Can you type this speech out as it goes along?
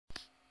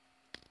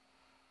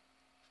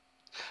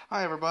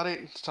Hi everybody,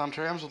 it's Tom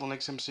Trams with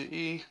Linux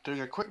MCE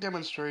doing a quick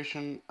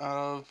demonstration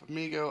of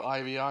MeeGo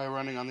IVI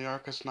running on the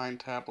Archos 9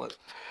 tablet.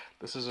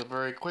 This is a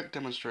very quick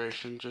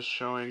demonstration just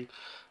showing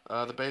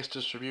the base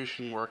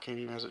distribution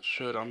working as it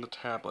should on the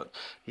tablet.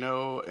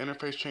 No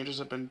interface changes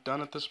have been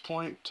done at this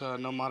point,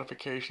 no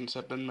modifications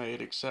have been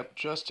made except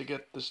just to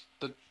get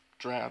the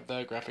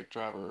graphic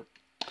driver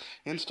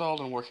installed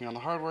and working on the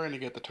hardware and to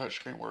get the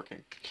touchscreen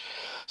working.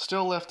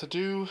 Still left to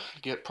do,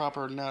 get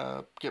proper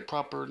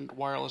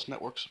wireless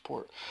network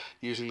support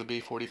using the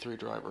B43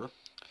 driver.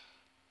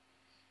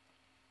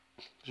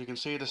 As you can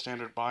see, the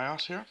standard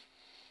BIOS here,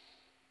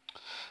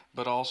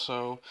 but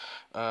also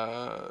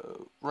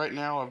right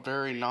now a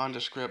very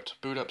nondescript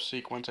boot up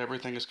sequence.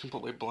 Everything is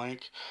completely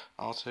blank.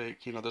 I'll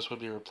take, this would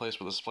be replaced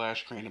with a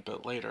splash screen a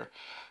bit later,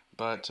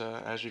 but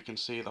as you can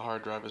see, the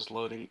hard drive is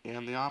loading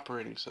in the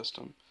operating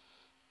system.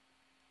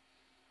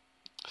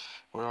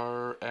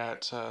 We're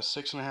at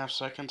 6.5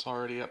 seconds,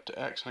 already up to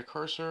X and a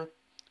cursor,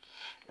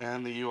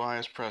 and the UI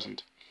is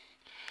present.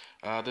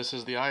 This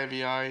is the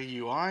IVI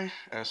UI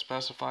as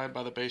specified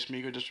by the base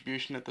MeeGo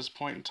distribution at this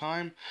point in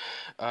time.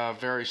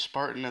 Very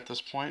Spartan at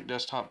this point.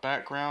 Desktop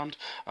background,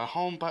 a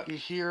home button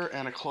here,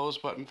 and a close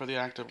button for the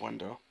active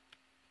window.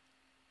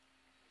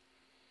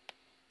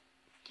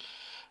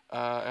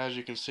 As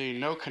you can see,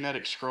 no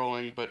kinetic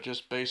scrolling, but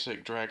just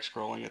basic drag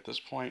scrolling at this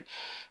point.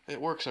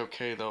 It works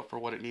okay, though, for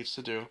what it needs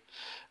to do.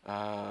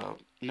 No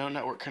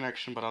network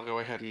connection, but I'll go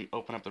ahead and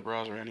open up the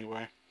browser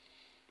anyway.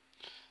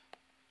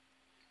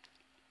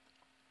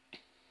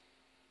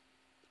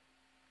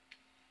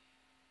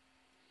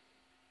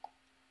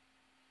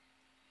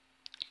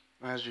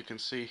 As you can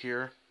see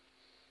here,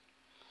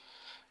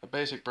 a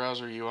basic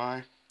browser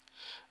UI.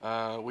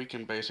 We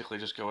can basically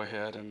just go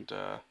ahead and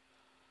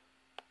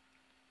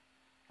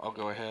I'll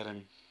go ahead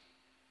and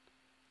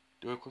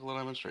do a quick little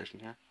demonstration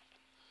here.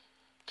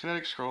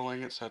 Kinetic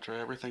scrolling, etc.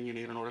 Everything you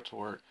need in order to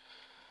work.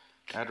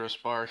 Address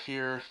bar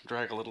here,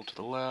 drag a little to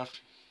the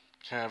left.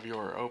 Have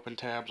your open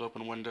tabs,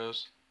 open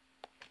windows.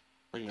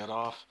 Bring that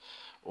off.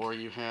 Or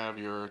you have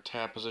your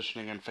tab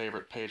positioning and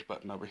favorite page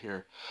button over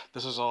here.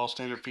 This is all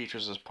standard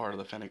features as part of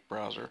the Fennec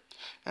browser.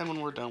 And when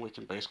we're done, we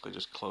can basically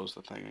just close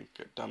the thing and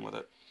get done with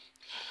it.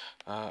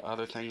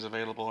 Other things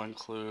available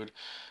include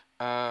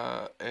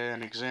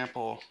an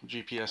example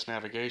GPS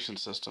navigation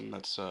system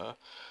that's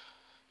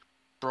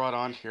brought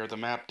on here. The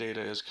map data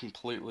is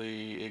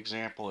completely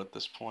example at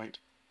this point,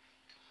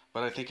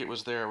 but I think it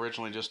was there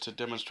originally just to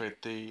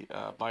demonstrate the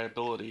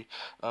viability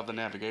of the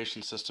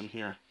navigation system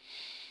here.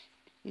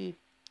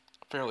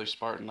 Fairly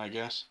Spartan, I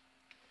guess.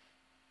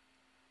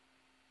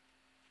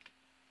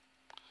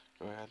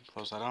 Go ahead and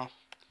close that off.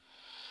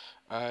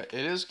 It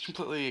is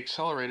completely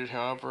accelerated,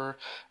 however,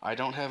 I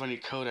don't have any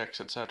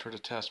codecs, etc. to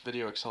test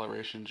video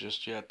acceleration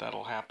just yet.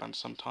 That'll happen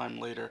sometime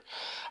later.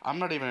 I'm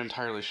not even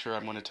entirely sure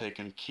I'm going to take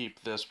and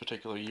keep this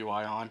particular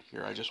UI on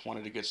here. I just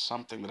wanted to get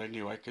something that I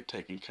knew I could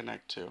take and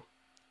connect to.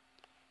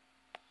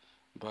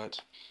 But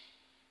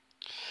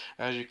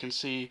as you can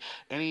see,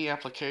 any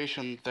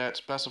application that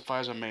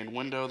specifies a main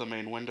window, the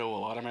main window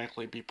will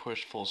automatically be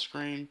pushed full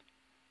screen.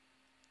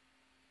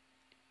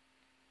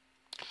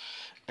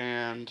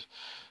 And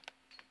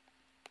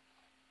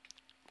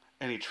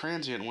any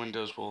transient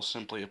windows will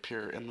simply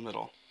appear in the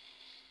middle.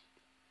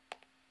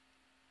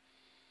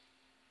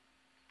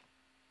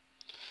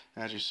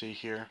 As you see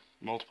here,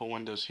 multiple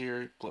windows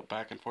here, flip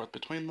back and forth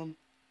between them.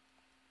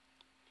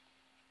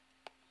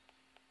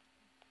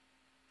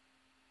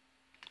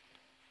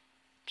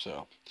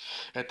 So,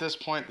 at this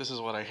point, this is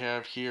what I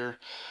have here.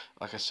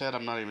 Like I said,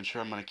 I'm not even sure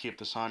I'm going to keep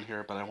this on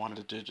here, but I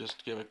wanted to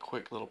just give a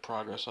quick little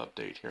progress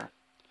update here.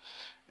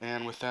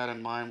 And with that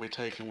in mind, we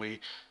take and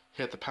we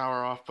hit the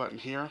power off button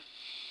here.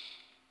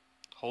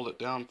 Hold it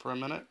down for a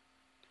minute,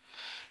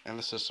 and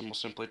the system will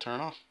simply turn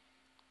off.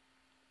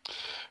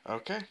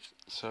 Okay,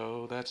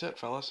 so that's it,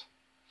 fellas.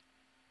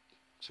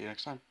 See you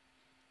next time.